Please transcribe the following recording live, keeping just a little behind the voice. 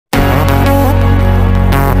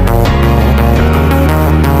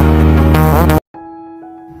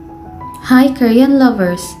Hi Korean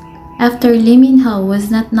lovers! After Lee Min-ho was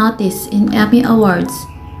not noticed in Emmy Awards,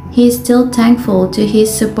 he is still thankful to his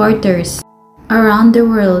supporters around the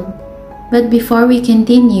world. But before we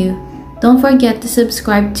continue, don't forget to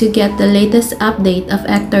subscribe to get the latest update of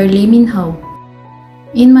actor Lee Min-ho.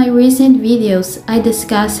 In my recent videos, I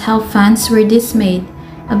discussed how fans were dismayed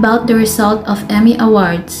about the result of Emmy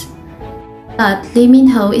Awards. But Lee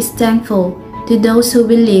Min-ho is thankful to those who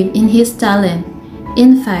believe in his talent.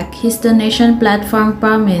 In fact, his donation platform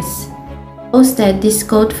Promise posted this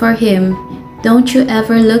quote for him: "Don't you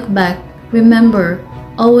ever look back. Remember,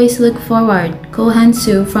 always look forward." Ko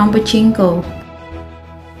Han-soo from Pachinko.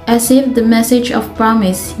 As if the message of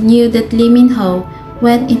Promise knew that Lee Min-ho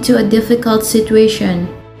went into a difficult situation.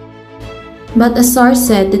 But a source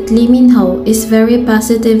said that Lee Min-ho is very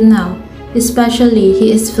positive now, especially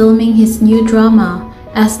he is filming his new drama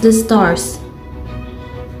as The Stars.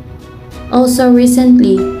 Also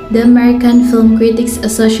recently, the American Film Critics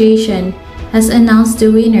Association has announced the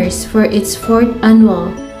winners for its 4th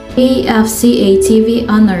annual AFCA TV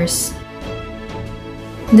Honors.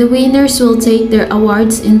 The winners will take their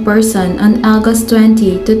awards in person on August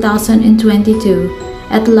 20, 2022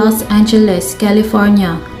 at Los Angeles,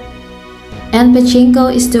 California. And Pachinko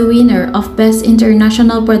is the winner of Best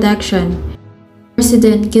International Production.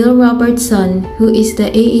 President Gil Robertson, who is the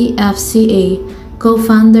AFCA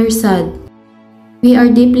co-founder, said, "We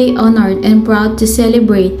are deeply honored and proud to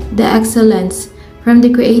celebrate the excellence from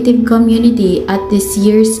the creative community at this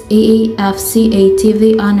year's AFCA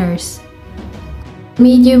TV Honors. The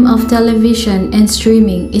medium of television and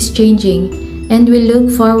streaming is changing, and we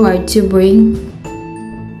look forward to bring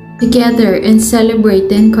together and celebrate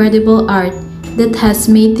the incredible art that has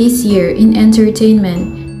made this year in entertainment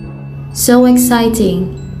so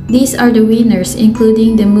exciting." These are the winners,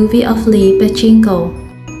 including the movie of Lee, Pachinko.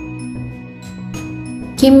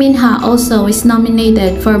 Kim Min-ha also is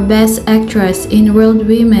nominated for Best Actress in World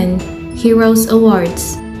Women Heroes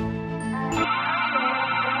Awards.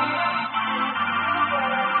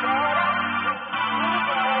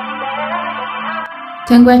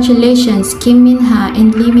 Congratulations Kim Min-ha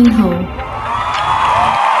and Lee Min-ho.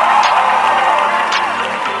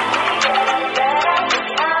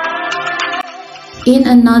 In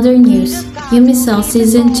another news, Yumisell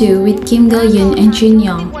Season 2 with Kim Go-eun and Jin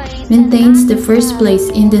Young maintains the first place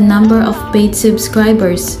in the number of paid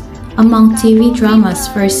subscribers among TV dramas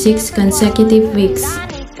for 6 consecutive weeks.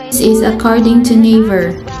 This is according to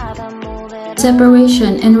Naver.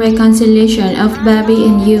 Separation and reconciliation of Babi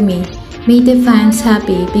and Yumi made the fans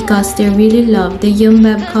happy because they really love the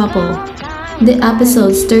Yumbab couple. The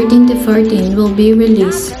episodes 13 to 14 will be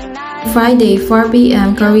released Friday 4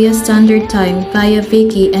 p.m. Korea Standard Time via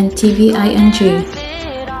Viki and TVING.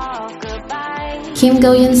 Kim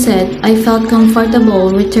Go-eun said, "I felt comfortable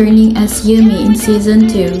returning as Yumi in Season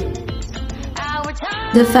 2.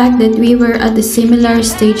 The fact that we were at a similar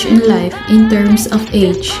stage in life in terms of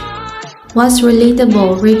age was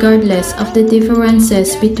relatable regardless of the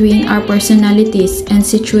differences between our personalities and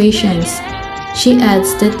situations." She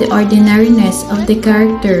adds that the ordinariness of the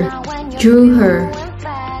character drew her.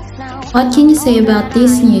 What can you say about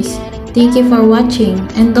this news? Thank you for watching,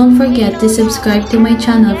 and don't forget to subscribe to my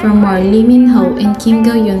channel for more Lee Min-ho and Kim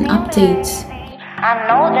Go-eun updates. I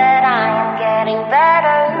know that I am getting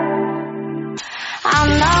better. I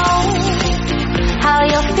know how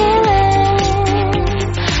you're feeling.